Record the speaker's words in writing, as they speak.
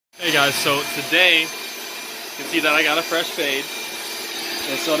Hey guys, so today you can see that I got a fresh fade,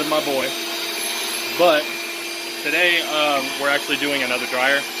 and so did my boy. But today we're actually doing another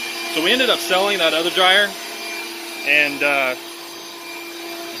dryer. So we ended up selling that other dryer, and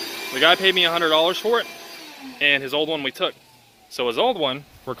the guy paid me $100 for it, and his old one we took. So his old one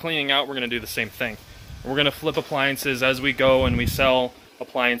we're cleaning out. We're going to do the same thing. We're going to flip appliances as we go, and we sell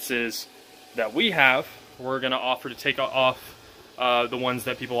appliances that we have. We're going to offer to take off the ones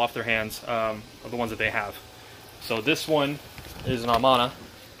that people off their hands, of the ones that they have. So this one is an Amana,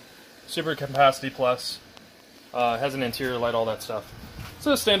 super capacity plus, has an interior light, all that stuff. It's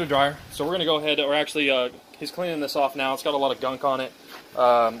a standard dryer. So we're gonna go ahead, or actually he's cleaning this off now. It's got a lot of gunk on it.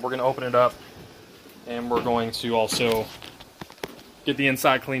 We're gonna open it up, and we're going to also get the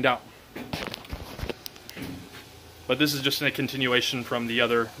inside cleaned out. But this is just a continuation from the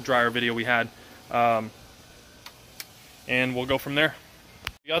other dryer video we had. And we'll go from there.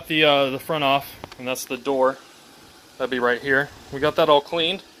 We got the front off, and that's the door. That'd be right here. We got that all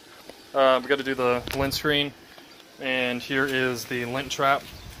cleaned. We got to do the lint screen, and here is the lint trap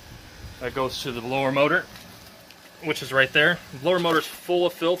that goes to the lower motor, which is right there. The lower motor's full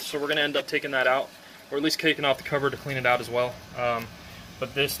of filth, so we're going to end up taking that out, or at least taking off the cover to clean it out as well.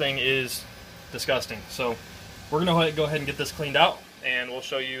 But this thing is disgusting, so we're going to go ahead and get this cleaned out, and we'll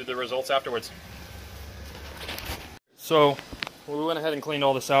show you the results afterwards. So we went ahead and cleaned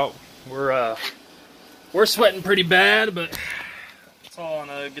all this out. We're sweating pretty bad, but it's all on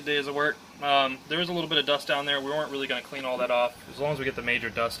a good days of work. There is a little bit of dust down there. We weren't really going to clean all that off, as long as we get the major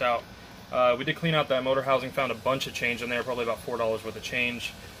dust out. We did clean out that motor housing, found a bunch of change in there, probably about $4 worth of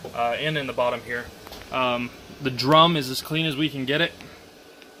change, and in the bottom here. The drum is as clean as we can get it.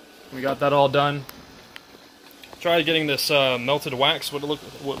 We got that all done. Tried getting this melted wax, what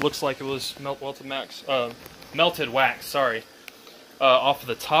looks like it was melted wax, sorry, off of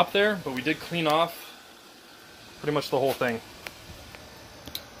the top there, but we did clean off pretty much the whole thing.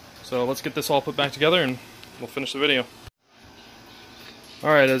 So let's get this all put back together and we'll finish the video.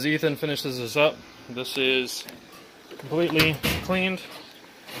 Alright, as Ethan finishes this up, this is completely cleaned.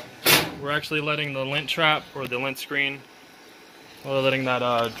 We're actually letting the lint trap, or the lint screen, we're letting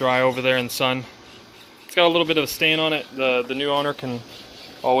that dry over there in the sun. It's got a little bit of a stain on it. The new owner can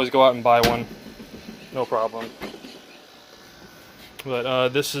always go out and buy one. No problem. But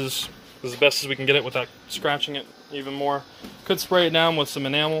this is as best as we can get it without scratching it even more. Could spray it down with some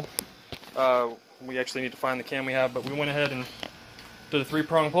enamel. We actually need to find the can we have, but we went ahead and did a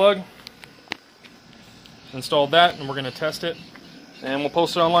 3-prong plug. Installed that, and we're going to test it. And we'll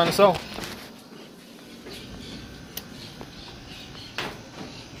post it online to sell.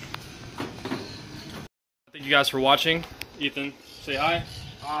 Thank you guys for watching. Ethan, say hi.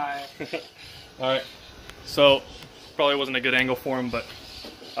 Hi. Alright. So, probably wasn't a good angle for him, but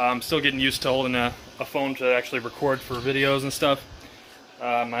I'm still getting used to holding a phone to actually record for videos and stuff.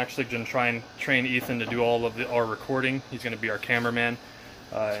 I'm actually going to try and train Ethan to do all of our recording. He's going to be our cameraman,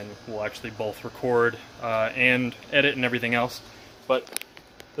 and we'll actually both record and edit and everything else. But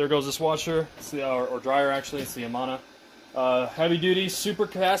there goes this washer, it's the, or dryer actually, it's the Amana. Heavy duty, super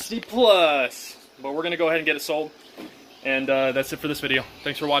capacity plus. But we're going to go ahead and get it sold. And that's it for this video.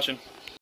 Thanks for watching.